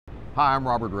Hi, I'm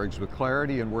Robert Riggs with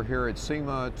Clarity, and we're here at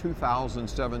SEMA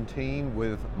 2017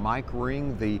 with Mike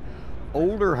Ring, the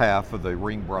older half of the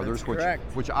Ringbrothers,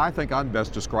 which I think I'm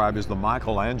best described as the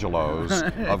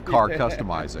Michelangelos of car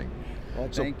customizing. Well,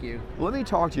 thank you. Let me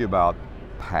talk to you about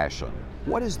passion.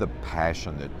 What is the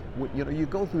passion that, you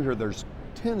go through here, there's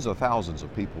tens of thousands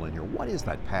of people in here. What is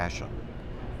that passion?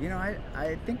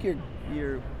 I think you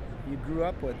grew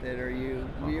up with it, or you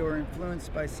were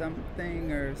influenced by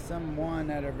something or someone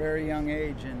at a very young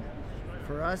age. And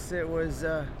for us, it was,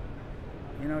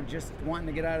 just wanting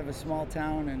to get out of a small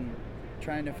town and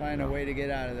trying to find a way to get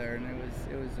out of there, and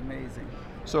it was amazing.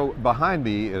 So behind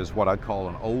me is what I'd call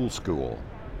an old school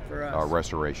For us.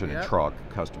 restoration and truck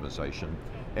customization.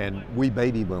 And we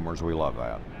baby boomers, we love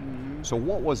that. Mm-hmm. So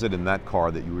what was it in that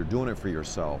car that you were doing it for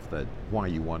yourself, that why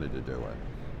you wanted to do it?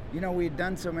 We'd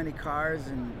done so many cars,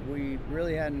 and we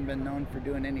really hadn't been known for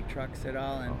doing any trucks at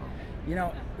all. And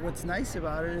what's nice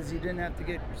about it is you didn't have to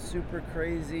get super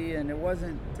crazy, and it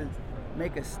wasn't to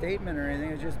make a statement or anything.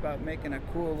 It was just about making a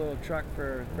cool little truck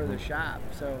for the shop.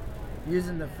 So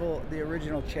using the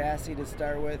original chassis to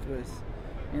start with was,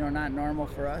 not normal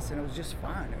for us, and it was just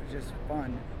fun. It was just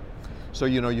fun. So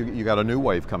you got a new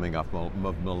wave coming up of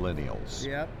millennials.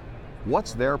 Yep.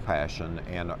 What's their passion,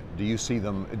 and do you see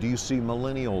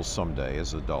millennials someday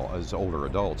as older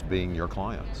adults being your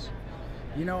clients?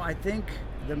 I think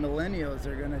the millennials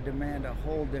are going to demand a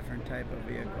whole different type of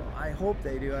vehicle. I hope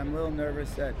they do. I'm a little nervous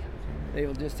that they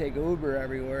will just take Uber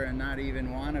everywhere and not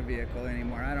even want a vehicle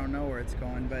anymore. I don't know where it's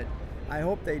going, but I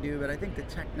hope they do. But I think the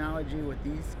technology with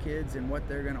these kids and what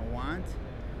they're going to want,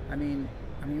 I mean,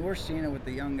 we're seeing it with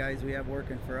the young guys we have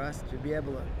working for us, to be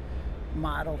able to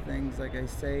model things, like I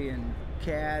say, in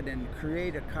CAD and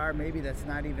create a car maybe that's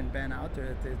not even been out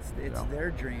there. It's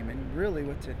their dream. And really,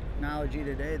 with technology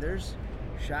today, there's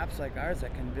shops like ours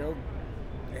that can build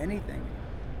anything.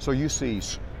 So you see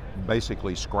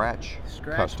basically scratch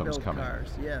customs built coming.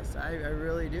 Cars. Yes, I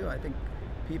really do. I think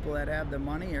people that have the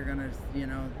money are gonna,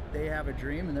 they have a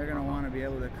dream, and they're gonna want to be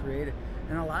able to create it.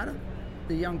 And a lot of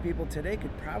the young people today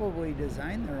could probably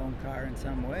design their own car in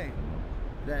some way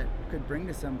that could bring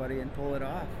to somebody and pull it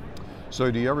off. So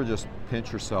do you ever just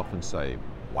pinch yourself and say,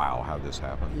 wow, how'd this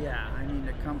happen? Yeah,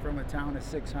 to come from a town of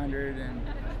 600 and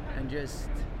just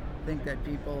think that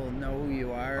people know who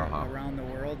you are around the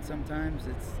world sometimes,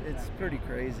 it's pretty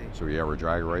crazy. So you ever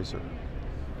drag race it?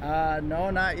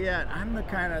 No, not yet. I'm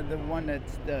the one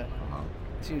that's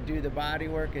to do the body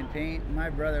work and paint. My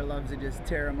brother loves to just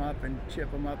tear them up and chip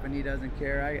them up, and he doesn't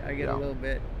care. I get a little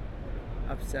bit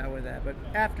upset with that, but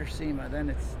after SEMA,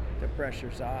 then the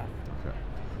pressure's off. Okay.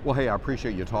 Well, hey, I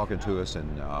appreciate you talking to us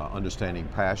and understanding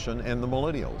passion and the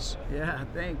millennials. Yeah,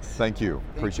 thanks. Thank you.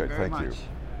 Thank you very much.